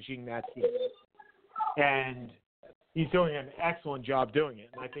managing that team. And he's doing an excellent job doing it.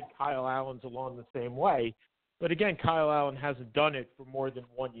 And I think Kyle Allen's along the same way. But again, Kyle Allen hasn't done it for more than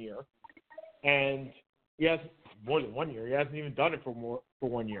 1 year. And he has more than 1 year. He hasn't even done it for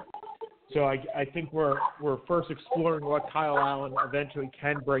 1 year. So I think we're first exploring what Kyle Allen eventually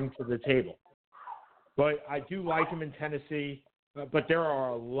can bring to the table. But I do like him in Tennessee. But there are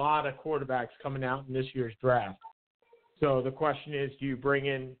a lot of quarterbacks coming out in this year's draft. So the question is, do you bring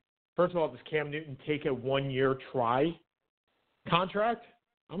in – first of all, does Cam Newton take a 1-year try contract?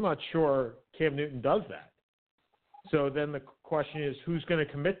 I'm not sure Cam Newton does that. So then the question is, who's going to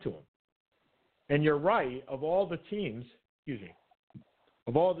commit to him? And you're right, of all the teams,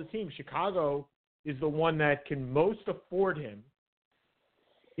 Chicago is the one that can most afford him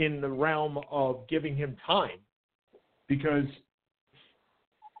in the realm of giving him time. Because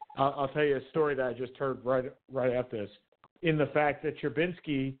I'll tell you a story that I just heard right after this, in the fact that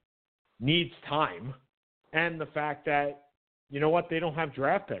Trubinsky needs time, and the fact that, they don't have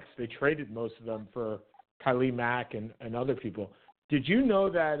draft picks. They traded most of them for Khalil Mack and other people. Did you know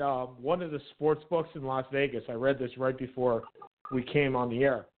that one of the sports books in Las Vegas, I read this right before we came on the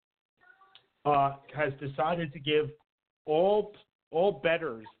air, has decided to give all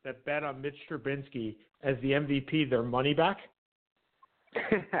bettors that bet on Mitch Trubinsky as the MVP their money back?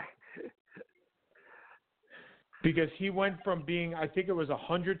 Because he went from being, I think it was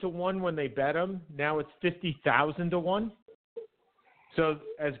 100-1 when they bet him. Now it's 50,000-1. So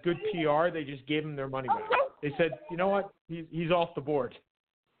as good PR, they just gave him their money back. They said, you know what? He's off the board.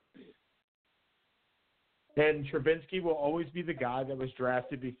 And Trubinsky will always be the guy that was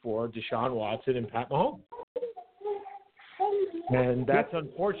drafted before Deshaun Watson and Pat Mahomes. And that's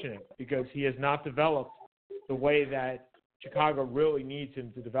unfortunate because he has not developed the way that Chicago really needs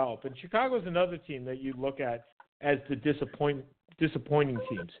him to develop. And Chicago's another team that you look at as the disappointing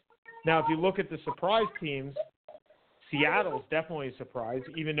teams. Now, if you look at the surprise teams, Seattle's definitely a surprise,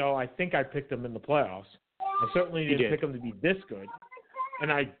 even though I think I picked them in the playoffs. I certainly didn't pick them to be this good.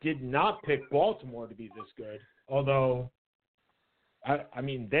 And I did not pick Baltimore to be this good, although,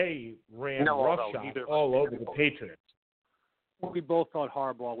 they ran roughshod all over the Patriots. We both thought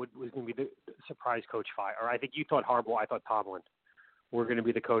Harbaugh was going to be the surprise coach fired. Or I think you thought Harbaugh, I thought Tomlin were going to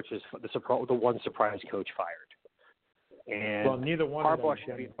be the coaches, the one surprise coach fired. And neither one Harbaugh of them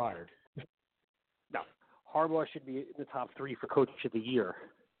should be fired. No, Harbaugh should be in the top 3 for coach of the year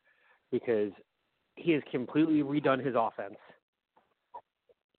because he has completely redone his offense.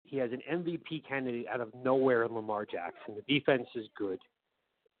 He has an MVP candidate out of nowhere in Lamar Jackson. The defense is good.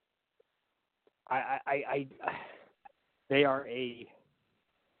 They are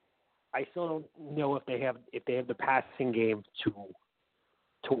I still don't know if they have the passing game to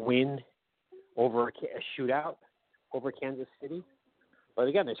win over a shootout over Kansas City. But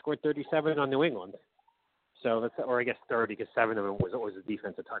again, they scored 37 on New England. So that's, or I guess 30 because 7 of them was a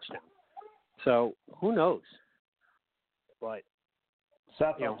defensive touchdown. So who knows? But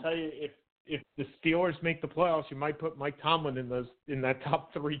Seth, I'll tell you, if the Steelers make the playoffs, you might put Mike Tomlin in that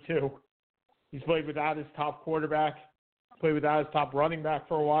top 3 too. He's played without his top quarterback, played without his top running back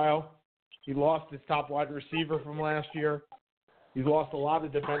for a while. He lost his top wide receiver from last year. He's lost a lot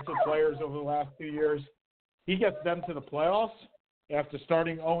of defensive players over the last 2 years. He gets them to the playoffs after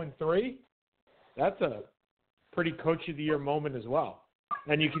starting 0-3. That's a pretty coach of the year moment as well.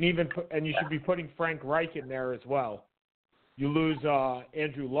 And you should be putting Frank Reich in there as well. You lose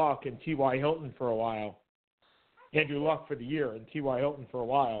Andrew Luck and T.Y. Hilton for a while. Andrew Luck for the year and T.Y. Hilton for a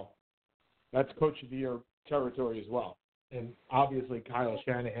while. That's coach of the year territory as well. And obviously Kyle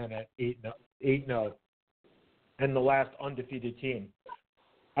Shanahan at 8-0 and the last undefeated team.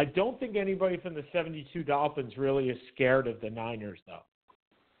 I don't think anybody from the 72 Dolphins really is scared of the Niners, though.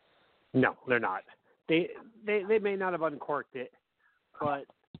 No, they're not. They may not have uncorked it, but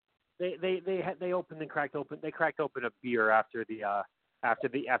they opened and cracked open. They cracked open a beer after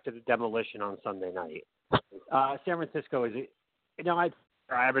the demolition on Sunday night. San Francisco is, I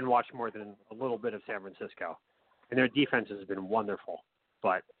I've been watching more than a little bit of San Francisco, and their defense has been wonderful.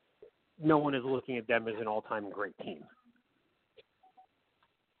 But no one is looking at them as an all-time great team.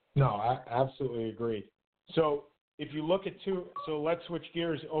 No, I absolutely agree. So if you look at let's switch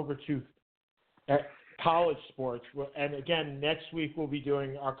gears over to college sports. And again, next week we'll be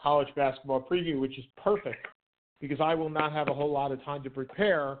doing our college basketball preview, which is perfect because I will not have a whole lot of time to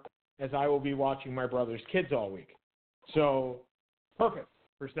prepare as I will be watching my brother's kids all week. So perfect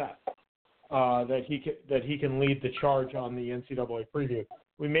for Seth that he can lead the charge on the NCAA preview.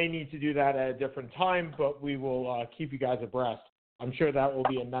 We may need to do that at a different time, but we will keep you guys abreast. I'm sure that will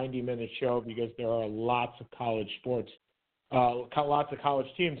be a 90-minute show because there are lots of college sports, lots of college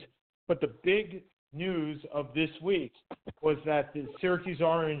teams. But the big news of this week was that the Syracuse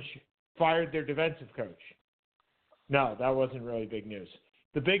Orange fired their defensive coach. No, that wasn't really big news.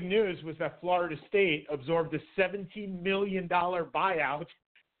 The big news was that Florida State absorbed a $17 million buyout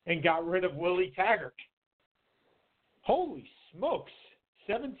and got rid of Willie Taggart. Holy smokes,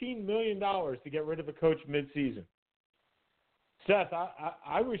 $17 million to get rid of a coach mid-season. Seth,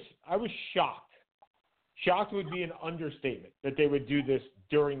 I was shocked. Shocked would be an understatement that they would do this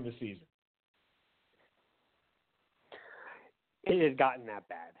during the season. It has gotten that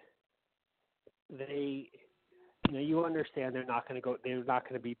bad. You understand they're not going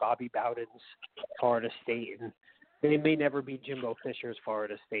to be Bobby Bowden's Florida State, and they may never be Jimbo Fisher's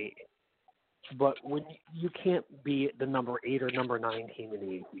Florida State. But when you can't be the number 8 or number 9 team in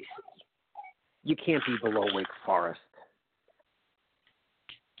the ACC, you can't be below Wake Forest.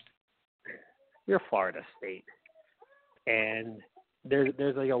 You're Florida State, and there's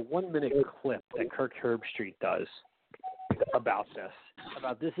like a 1-minute clip that Kirk Herbstreit does about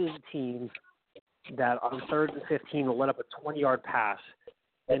this is a team that on 3rd and 15 will let up a 20-yard pass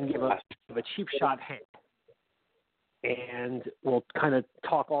and give a cheap shot hit, and will kind of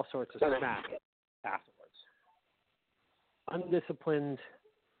talk all sorts of smack afterwards. Undisciplined.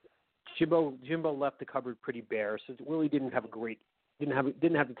 Jimbo left the cupboard pretty bare, so Willie didn't have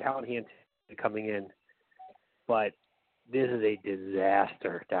the talent he anticipated coming in, but this is a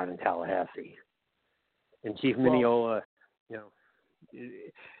disaster down in Tallahassee. And Chief Mineola,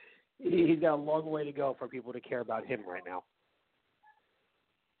 he's got a long way to go for people to care about him right now.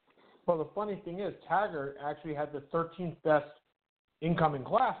 Well, the funny thing is, Taggart actually had the 13th best incoming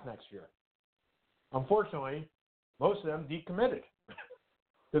class next year. Unfortunately, most of them decommitted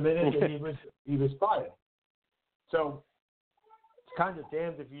the minute that he was fired. So it's kind of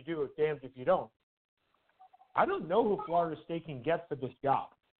damned if you do, damned if you don't. I don't know who Florida State can get for this job.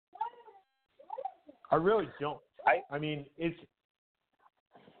 I really don't. I mean, it's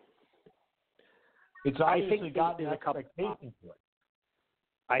obviously got an expectation to it.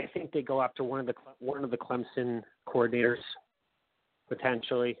 I think they go after one of the Clemson coordinators,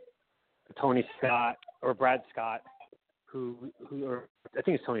 potentially, Tony Scott or Brad Scott, or I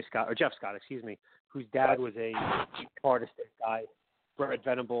think it's Tony Scott or Jeff Scott, excuse me, whose dad was a Florida State guy. Brett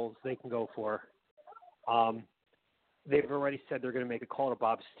Venables, they can go for. They've already said they're going to make a call to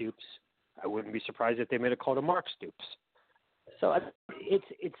Bob Stoops. I wouldn't be surprised if they made a call to Mark Stoops. So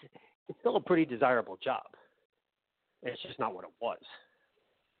it's still a pretty desirable job. It's just not what it was.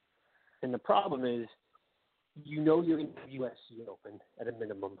 And the problem is, you're going to have USC open at a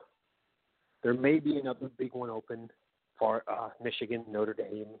minimum. There may be another big one open for Michigan, Notre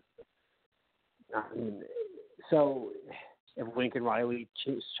Dame. So if Lincoln Riley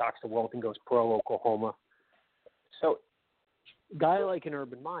shocks the world and goes pro Oklahoma. So a guy like an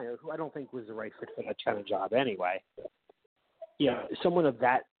Urban Meyer, who I don't think was the right fit for that kind of job anyway, someone of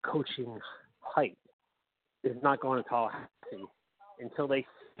that coaching height is not going to Tallahassee until they see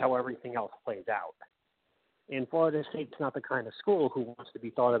how everything else plays out. And Florida State's not the kind of school who wants to be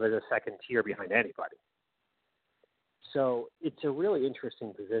thought of as a second tier behind anybody. So it's a really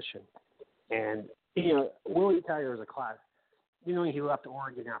interesting position. And, Willie Taggart is a class. He left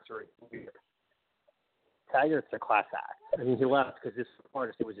Oregon after a year. Taggart's a class act. I mean, he left because this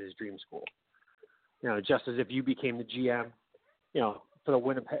Florida State was his dream school. Just as if you became the GM, for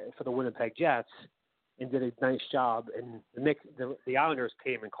the Winnipeg Jets and did a nice job, and the Islanders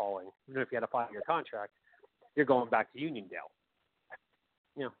came and calling, even if you had a 5-year contract, you're going back to Uniondale.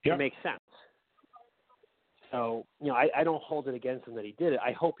 It makes sense. So, I don't hold it against him that he did it.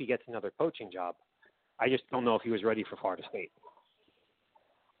 I hope he gets another coaching job. I just don't know if he was ready for Florida State.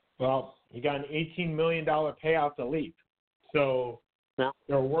 Well, he got an $18 million payout to leave. So there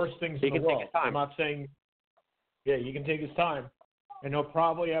are worse things in the world. I'm not saying, he can take his time. And he'll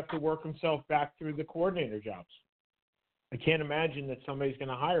probably have to work himself back through the coordinator jobs. I can't imagine that somebody's going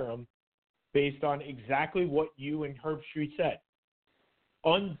to hire him based on exactly what you and Herbstreit said.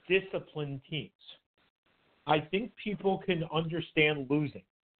 undisciplined teams. I think people can understand losing.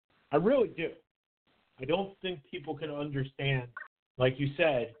 I really do. I don't think people can understand, like you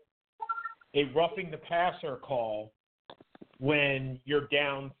said, a roughing the passer call when you're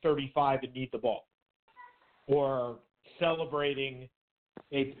down 35 and need the ball, or celebrating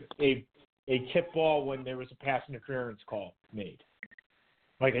a tip ball when there was a pass interference call made.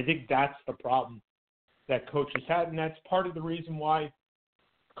 Like, I think that's the problem that coaches had, and that's part of the reason why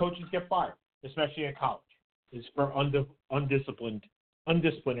coaches get fired, especially in college, is for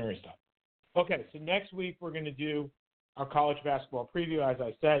undisciplinary stuff. Okay, so next week we're going to do our college basketball preview. As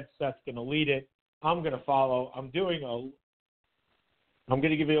I said, Seth's going to lead it. I'm going to follow. I'm going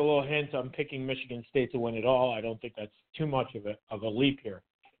to give you a little hint. I'm picking Michigan State to win it all. I don't think that's too much of a leap here.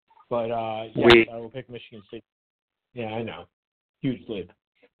 But, yes, I will pick Michigan State. Yeah, I know. Huge leap.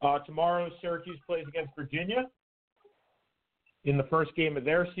 Tomorrow, Syracuse plays against Virginia in the first game of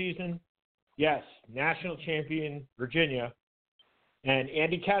their season. Yes, national champion Virginia. And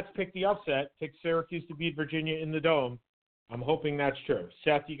Andy Katz picked the upset, picked Syracuse to beat Virginia in the Dome. I'm hoping that's true.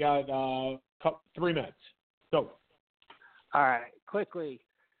 Seth, you got 3 minutes. Go. All right, kovalev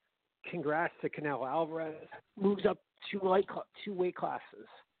congrats to Canelo Alvarez. Moves up two weight classes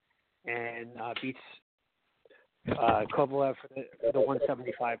and beats Kovalev for the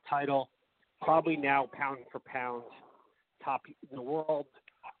 175 title. Probably now pound for pound top in the world.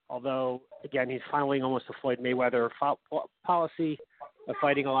 Although, again, he's finally almost a Floyd Mayweather policy of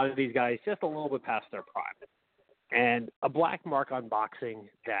fighting a lot of these guys just a little bit past their prime. And a black mark on boxing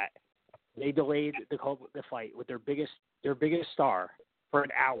that they delayed the fight with their biggest star for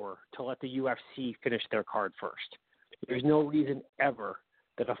an hour to let the UFC finish their card first. There's no reason ever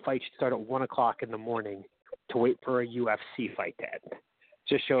that a fight should start at 1 o'clock in the morning to wait for a UFC fight to end.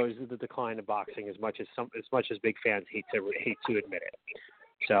 Just shows the decline of boxing as much as big fans hate to admit it.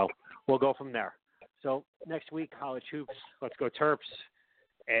 So we'll go from there. So next week, college hoops. Let's go Terps.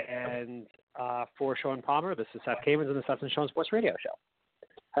 And for Sean Palmer, this is Seth Kamens and the Seth and Sean Sports Radio Show.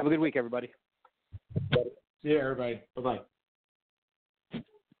 Have a good week, everybody. See you, everybody. Bye-bye.